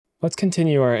Let's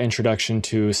continue our introduction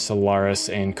to Solaris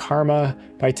and Karma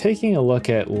by taking a look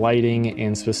at lighting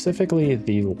and specifically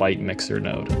the Light Mixer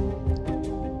node.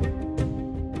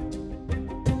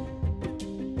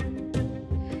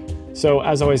 So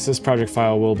as always, this project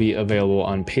file will be available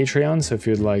on Patreon, so if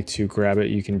you'd like to grab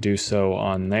it, you can do so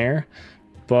on there.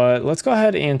 But let's go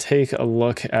ahead and take a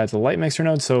look at the Light Mixer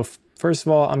node. So first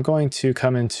of all, I'm going to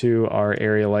come into our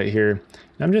area light here.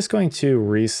 And I'm just going to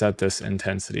reset this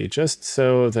intensity just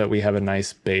so that we have a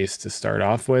nice base to start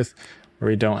off with where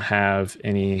we don't have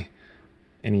any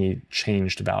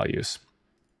changed values.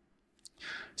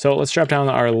 So let's drop down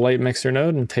our Light Mixer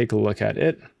node and take a look at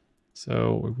it.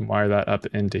 So we can wire that up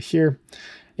into here.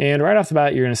 And right off the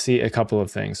bat, you're going to see a couple of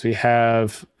things. We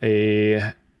have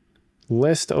a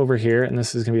list over here, and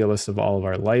this is going to be a list of all of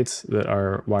our lights that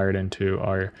are wired into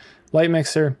our light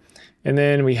mixer. And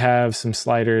then we have some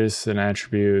sliders and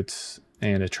attributes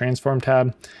and a transform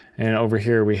tab. And over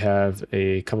here we have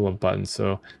a couple of buttons.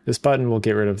 So this button will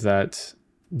get rid of that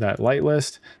light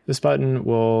list. This button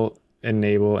will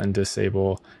enable and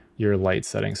disable your light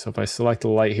settings. So if I select the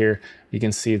light here, you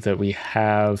can see that we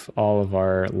have all of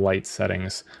our light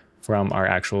settings from our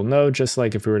actual node, just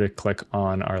like if we were to click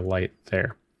on our light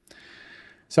there.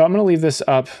 So I'm going to leave this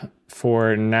up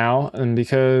for now, and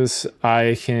because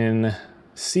I can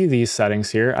see these settings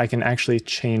here, I can actually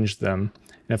change them.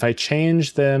 And if I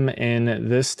change them in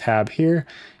this tab here,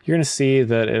 you're going to see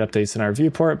that it updates in our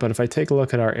viewport. But if I take a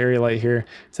look at our area light here,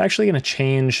 it's actually going to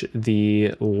change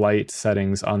the light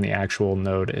settings on the actual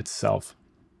node itself.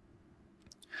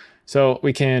 So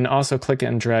we can also click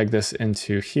and drag this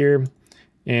into here.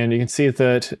 And you can see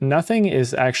that nothing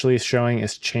is actually showing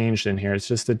as changed in here. It's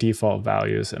just the default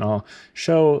values. And I'll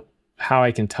show how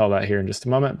I can tell that here in just a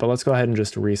moment. But let's go ahead and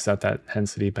just reset that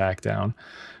intensity back down.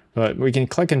 But we can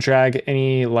click and drag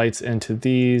any lights into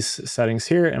these settings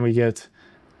here, and we get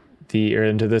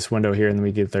into this window here, and then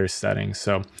we get their settings.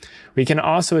 So we can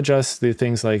also adjust the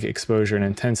things like exposure and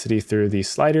intensity through these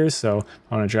sliders. So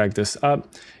I want to drag this up.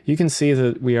 You can see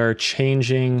that we are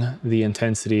changing the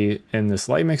intensity in this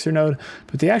light mixer node,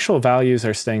 but the actual values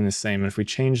are staying the same. If we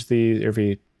change if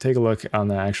we take a look on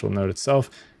the actual node itself,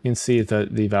 you can see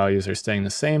that the values are staying the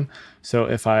same. So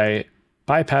if I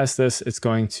bypass this, it's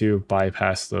going to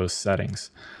bypass those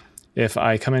settings. If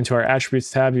I come into our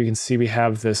attributes tab, you can see we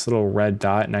have this little red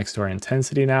dot next to our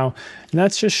intensity now, and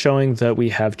that's just showing that we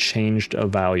have changed a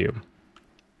value.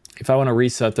 If I want to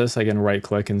reset this, I can right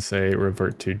click and say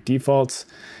revert to defaults.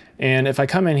 And if I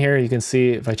come in here, you can see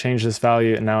if I change this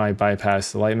value and now I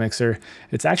bypass the light mixer,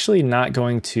 it's actually not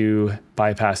going to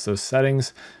bypass those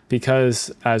settings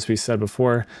because, as we said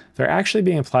before, they're actually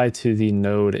being applied to the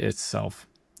node itself.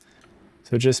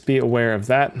 So just be aware of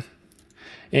that.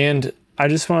 And I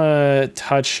just want to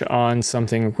touch on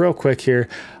something real quick here.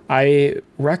 I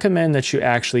recommend that you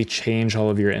actually change all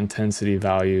of your intensity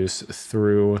values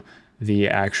through the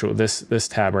actual this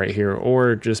tab right here,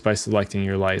 or just by selecting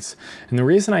your lights. And the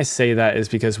reason I say that is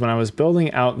because when I was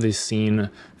building out the scene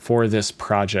for this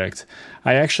project,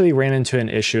 I actually ran into an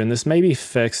issue, and this may be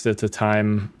fixed at the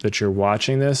time that you're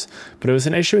watching this, but it was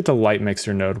an issue with the light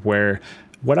mixer node where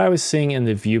what I was seeing in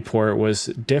the viewport was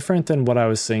different than what I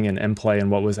was seeing in in-play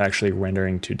and what was actually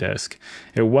rendering to disk.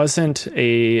 It wasn't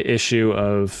a issue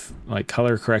of like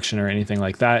color correction or anything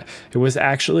like that. It was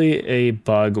actually a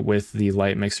bug with the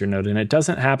light mixer node, and it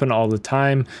doesn't happen all the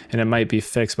time, and it might be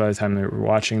fixed by the time that we're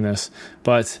watching this.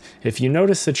 But if you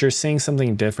notice that you're seeing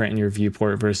something different in your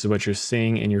viewport versus what you're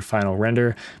seeing in your final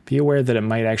render, be aware that it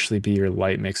might actually be your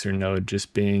light mixer node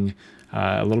just being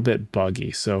a little bit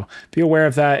buggy. So be aware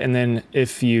of that. And then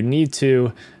if you need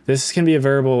to, this can be a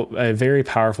very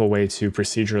powerful way to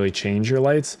procedurally change your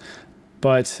lights.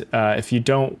 But if you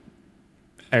don't,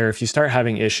 or if you start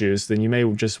having issues, then you may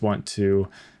just want to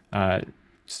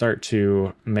start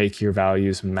to make your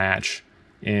values match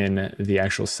in the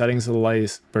actual settings of the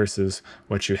lights versus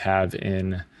what you have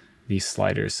in these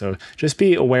sliders. So just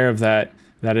be aware of that.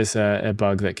 That is a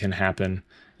bug that can happen,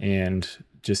 and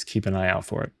just keep an eye out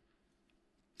for it.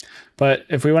 But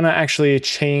if we want to actually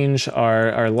change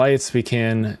our lights, we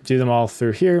can do them all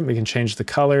through here. We can change the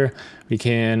color. We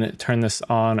can turn this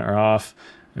on or off.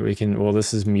 We can, well,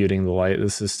 this is muting the light.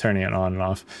 This is turning it on and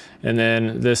off. And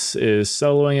then this is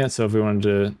soloing it. So if we wanted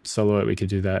to solo it, we could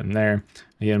do that in there.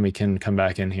 Again, we can come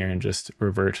back in here and just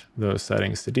revert those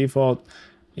settings to default.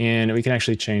 And we can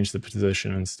actually change the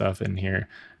position and stuff in here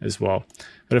as well.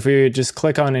 But if we just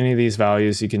click on any of these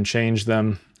values, you can change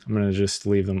them. I'm going to just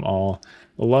leave them all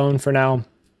alone for now.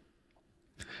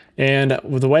 And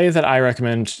the way that I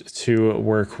recommend to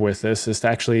work with this is to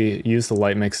actually use the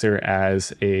light mixer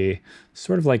as a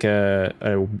sort of like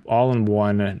a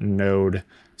all-in-one node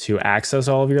to access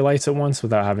all of your lights at once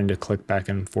without having to click back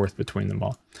and forth between them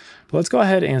all. But let's go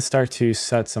ahead and start to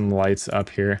set some lights up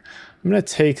here. I'm going to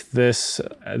take this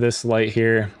light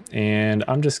here, and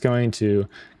I'm just going to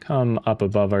come up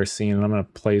above our scene, and I'm going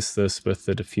to place this with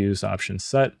the diffuse option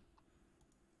set.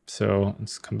 So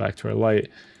let's come back to our light,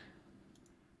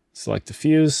 select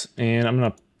diffuse, and I'm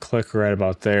going to click right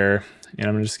about there, and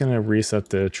I'm just going to reset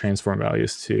the transform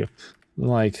values to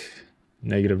like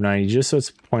 -90, just so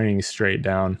it's pointing straight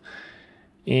down.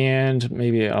 And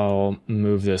maybe I'll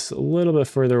move this a little bit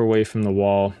further away from the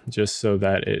wall, just so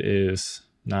that it is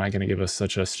not going to give us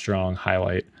such a strong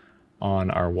highlight on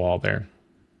our wall there.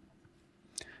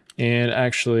 And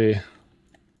actually,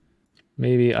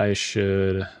 maybe I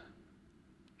should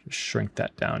shrink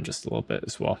that down just a little bit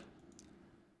as well.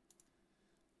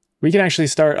 We can actually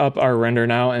start up our render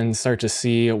now and start to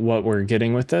see what we're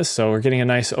getting with this. So we're getting a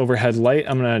nice overhead light.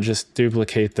 I'm going to just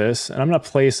duplicate this, and I'm going to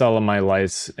place all of my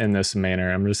lights in this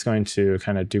manner. I'm just going to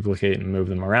kind of duplicate and move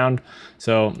them around.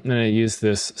 So I'm going to use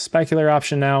this specular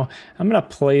option now. I'm going to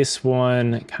place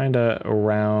one kind of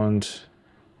around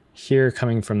here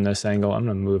coming from this angle. I'm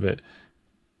going to move it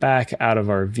back out of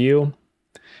our view.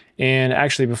 And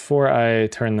actually, before I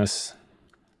turn this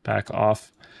back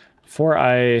off, before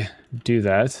I do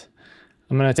that,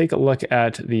 I'm going to take a look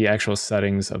at the actual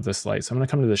settings of this light. So I'm going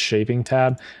to come to the shaping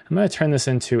tab. I'm going to turn this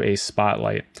into a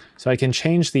spotlight. So I can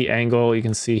change the angle. You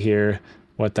can see here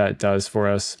what that does for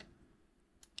us.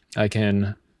 I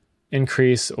can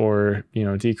increase or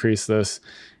decrease this.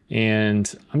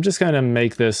 And I'm just going to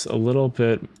make this a little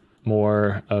bit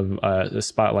more of a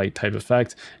spotlight type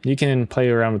effect. You can play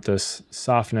around with this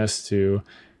softness to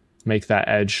make that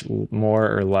edge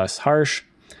more or less harsh.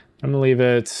 I'm gonna leave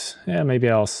it, maybe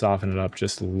I'll soften it up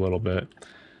just a little bit.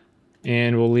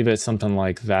 And we'll leave it something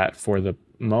like that for the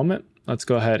moment. Let's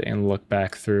go ahead and look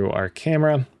back through our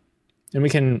camera. And we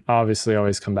can obviously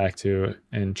always come back to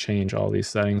and change all these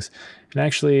settings. And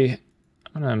actually,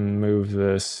 I'm gonna move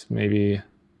this maybe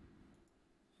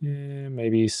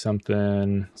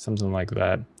something like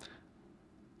that.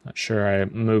 Not sure I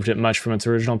moved it much from its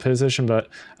original position, but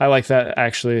I like that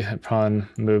actually upon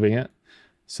moving it.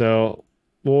 So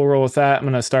we'll roll with that. I'm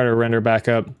going to start our render back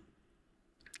up,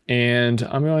 and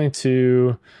I'm going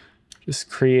to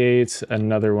just create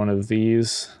another one of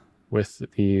these with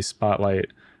the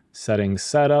spotlight settings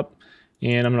set up.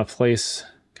 And I'm going to place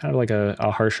kind of like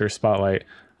a harsher spotlight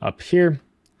up here.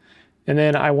 And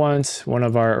then I want one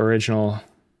of our original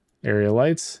area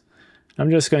lights. I'm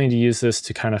just going to use this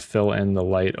to kind of fill in the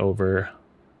light over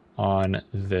on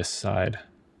this side.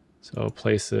 So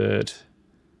place it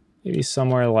maybe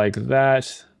somewhere like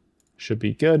that. Should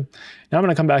be good. Now I'm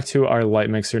going to come back to our light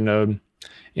mixer node,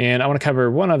 and I want to cover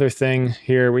one other thing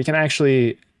here. We can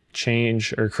actually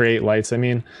change or create lights,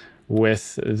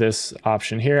 with this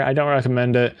option here. I don't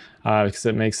recommend it because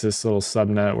it makes this little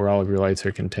subnet where all of your lights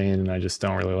are contained, and I just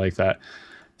don't really like that.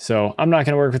 So I'm not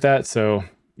going to work with that. So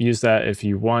use that if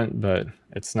you want, but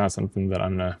it's not something that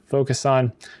I'm going to focus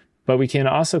on. But we can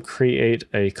also create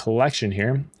a collection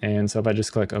here. And so if I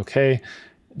just click OK,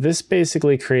 this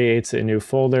basically creates a new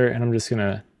folder, and I'm just going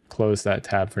to close that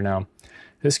tab for now.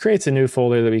 This creates a new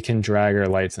folder that we can drag our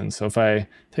lights in. So if I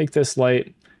take this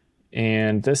light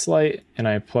and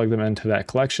I plug them into that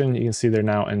collection, you can see they're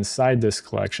now inside this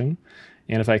collection.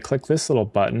 And if I click this little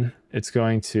button, it's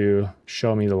going to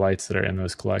show me the lights that are in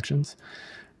those collections.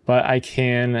 But I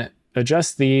can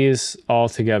adjust these all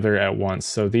together at once.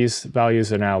 So these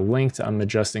values are now linked. I'm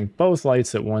adjusting both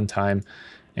lights at one time,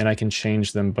 and I can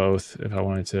change them both if I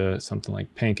wanted to something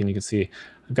like pink. And you can see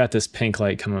I've got this pink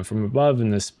light coming from above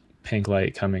and this pink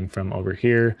light coming from over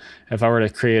here. If I were to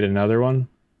create another one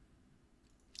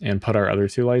and put our other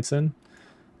two lights in,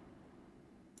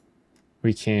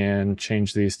 we can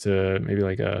change these to maybe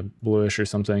like a bluish or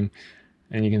something.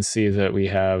 And you can see that we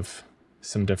have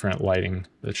some different lighting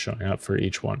that's showing up for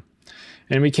each one.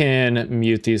 And we can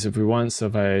mute these if we want. So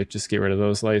if I just get rid of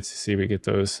those lights, you see we get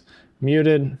those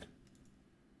muted.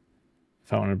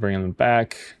 If I want to bring them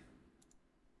back,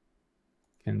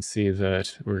 you can see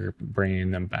that we're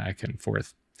bringing them back and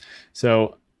forth.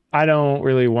 So I don't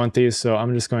really want these, so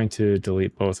I'm just going to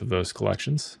delete both of those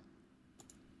collections.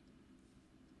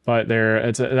 But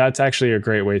that's actually a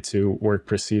great way to work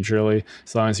procedurally,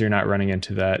 as long as you're not running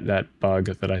into that bug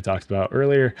that I talked about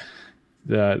earlier.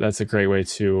 That's a great way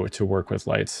to work with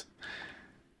lights.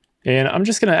 And I'm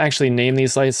just going to actually name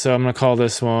these lights. So I'm going to call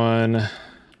this one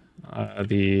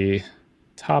the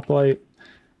top light.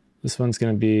 This one's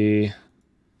going to be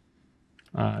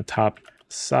top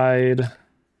side.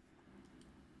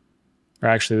 Or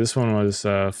actually, this one was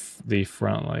the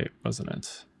front light, wasn't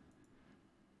it?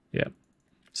 Yep.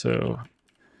 So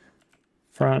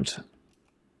front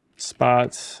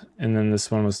spot, and then this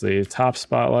one was the top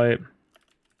spotlight,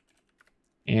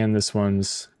 and this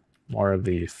one's more of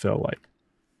the fill light.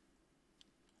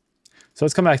 So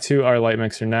let's come back to our light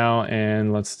mixer now,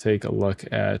 and let's take a look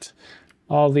at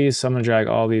all these. So I'm going to drag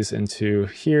all these into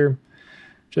here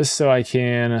just so I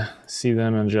can see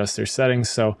them and adjust their settings.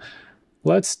 So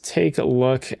let's take a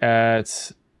look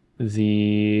at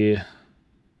the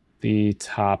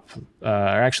top, or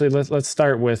actually let's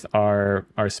start with our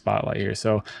spotlight here.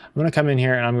 So I'm going to come in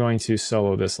here and I'm going to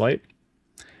solo this light.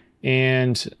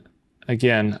 And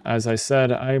again, as I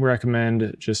said, I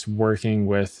recommend just working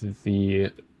with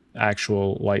the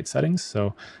actual light settings.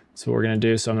 So that's what we're going to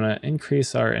do. So I'm going to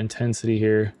increase our intensity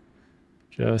here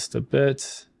just a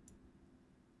bit.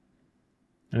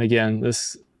 And again,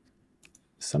 this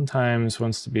sometimes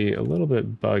wants to be a little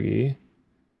bit buggy.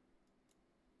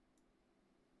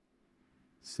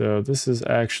 So this is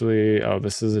actually, oh,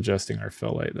 this is adjusting our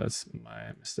fill light. That's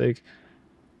my mistake.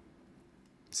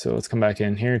 So let's come back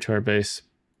in here to our base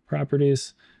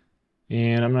properties.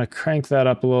 And I'm going to crank that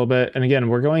up a little bit. And again,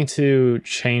 we're going to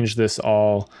change this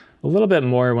all a little bit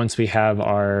more once we have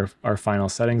our final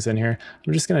settings in here.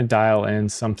 I'm just going to dial in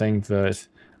something that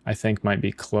I think might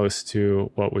be close to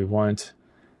what we want.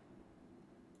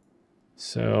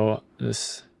 So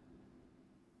this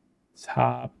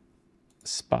top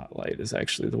spotlight is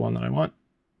actually the one that I want.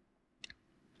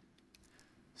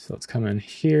 So let's come in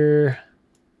here.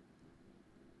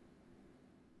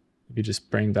 Maybe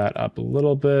just bring that up a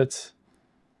little bit.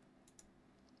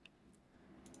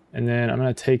 And then I'm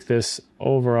going to take this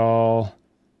overall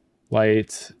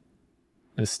light,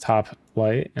 this top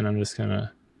light, and I'm just going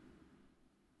to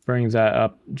bring that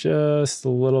up just a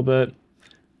little bit.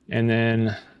 And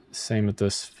then same with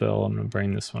this fill, I'm going to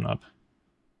bring this one up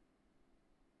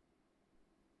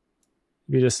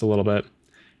maybe just a little bit.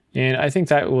 And I think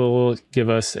that will give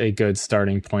us a good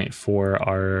starting point for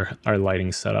our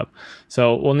lighting setup.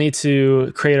 So we'll need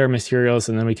to create our materials,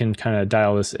 and then we can kind of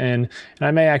dial this in. And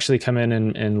I may actually come in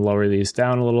and lower these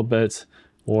down a little bit,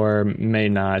 or may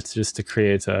not, just to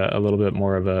create a little bit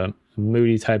more of a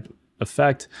moody type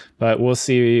effect. But we'll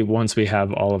see once we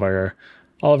have all of our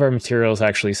materials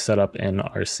actually set up in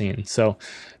our scene. So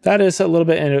that is a little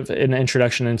bit of an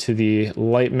introduction into the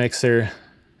light mixer.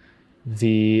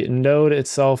 The node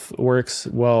itself works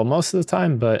well most of the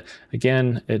time, but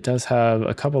again, it does have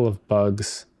a couple of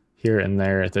bugs here and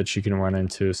there that you can run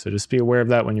into. So just be aware of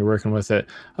that when you're working with it.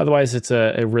 Otherwise, it's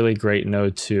a really great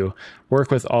node to work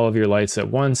with all of your lights at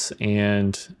once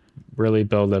and really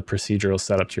build a procedural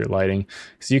setup to your lighting.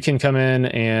 Because you can come in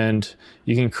and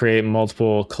you can create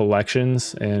multiple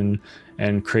collections and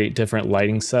create different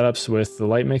lighting setups with the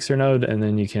light mixer node, and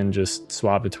then you can just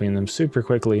swap between them super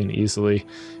quickly and easily.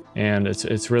 And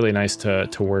it's really nice to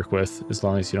work with, as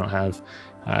long as you don't have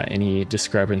any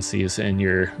discrepancies in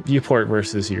your viewport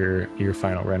versus your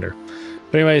final render.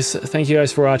 But anyways, thank you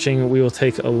guys for watching. We will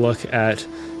take a look at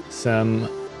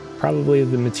probably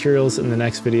the materials in the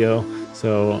next video,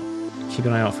 so keep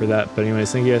an eye out for that. But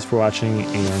anyways, thank you guys for watching,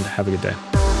 and have a good day.